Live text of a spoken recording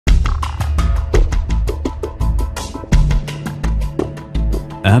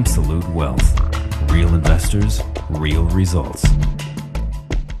Absolute Wealth. Real investors, real results.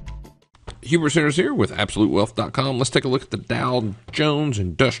 Hubert Sanders here with AbsoluteWealth.com. Let's take a look at the Dow Jones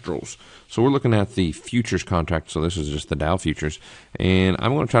Industrials. So we're looking at the futures contract. So this is just the Dow futures. And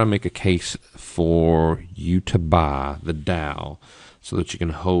I'm going to try to make a case for you to buy the Dow so that you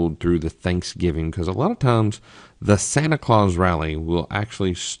can hold through the Thanksgiving. Because a lot of times the Santa Claus rally will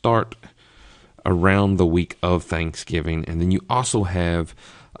actually start around the week of Thanksgiving. And then you also have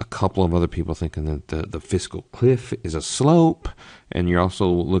a couple of other people thinking that the fiscal cliff is a slope, and you're also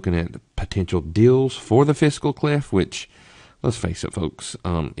looking at potential deals for the fiscal cliff, which, let's face it, folks,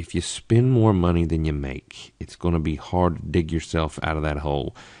 if you spend more money than you make, it's going to be hard to dig yourself out of that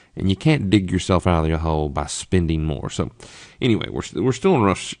hole, and you can't dig yourself out of your hole by spending more. So anyway, we're still in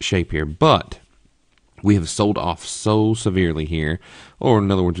rough shape here, but we have sold off so severely here, or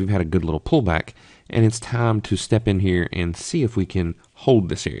in other words, we've had a good little pullback, and it's time to step in here and see if we can hold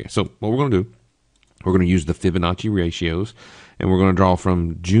this area. So what we're going to do, we're going to use the Fibonacci ratios, and we're going to draw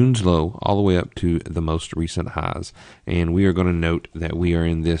from June's low all the way up to the most recent highs. And we are going to note that we are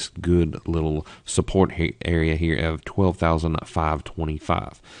in this good little support area here of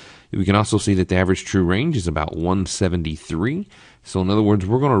 12,525. We can also see that the average true range is about 173. So in other words,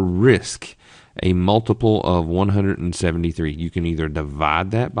 we're going to risk a multiple of 173. You can either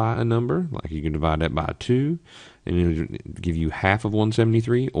divide that by a number, like you can divide that by 2, and it'll give you half of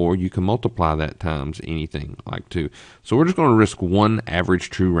 173, or you can multiply that times anything, like 2. So we're just going to risk one average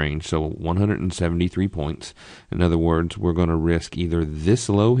true range, so 173 points. In other words, we're going to risk either this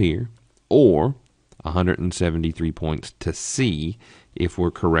low here or 173 points to see if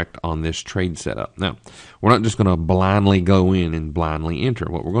we're correct on this trade setup. Now, we're not just going to blindly go in and blindly enter.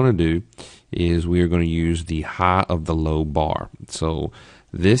 What we're going to do is we are going to use the high of the low bar. So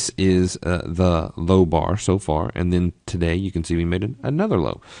this is the low bar so far, and then today you can see we made another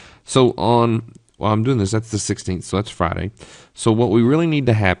low. So while I'm doing this, that's the 16th, so that's Friday. So what we really need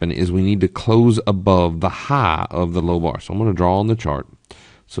to happen is we need to close above the high of the low bar. So I'm going to draw on the chart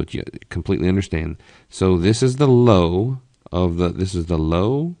so that you completely understand. So this is the low of the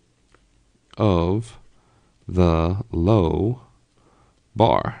low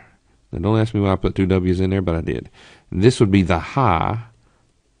bar. Now, don't ask me why I put 2 W's in there, but I did. This would be the high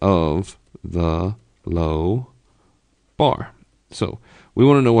of the low bar. So we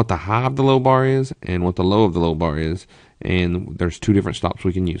want to know what the high of the low bar is and what the low of the low bar is. And there's 2 different stops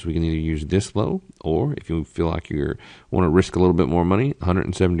we can use. We can either use this low, or if you feel like you want to risk a little bit more money,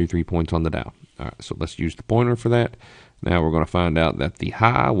 173 points on the Dow. All right, so let's use the pointer for that. Now we're going to find out that the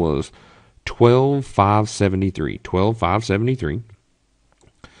high was 12,573. 12,573.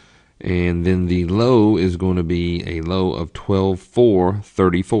 And then the low is going to be a low of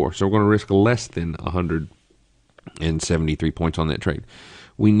 12,434. So we're going to risk less than 173 points on that trade.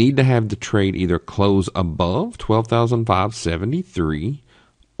 We need to have the trade either close above 12,573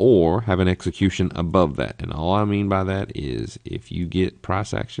 or have an execution above that. And all I mean by that is if you get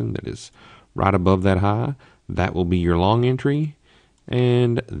price action that is right above that high, that will be your long entry,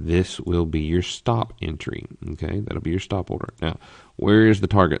 and this will be your stop entry. Okay, that'll be your stop order. Now, where is the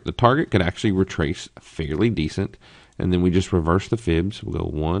target? The target could actually retrace fairly decent, and then we just reverse the fibs. We'll go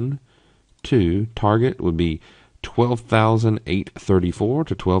 1, 2. Target would be 12,834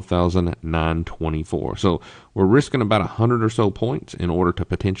 to 12,924. So we're risking about 100 or so points in order to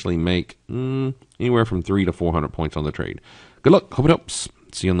potentially make anywhere from 300 to 400 points on the trade. Good luck. Hope it helps.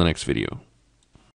 See you on the next video.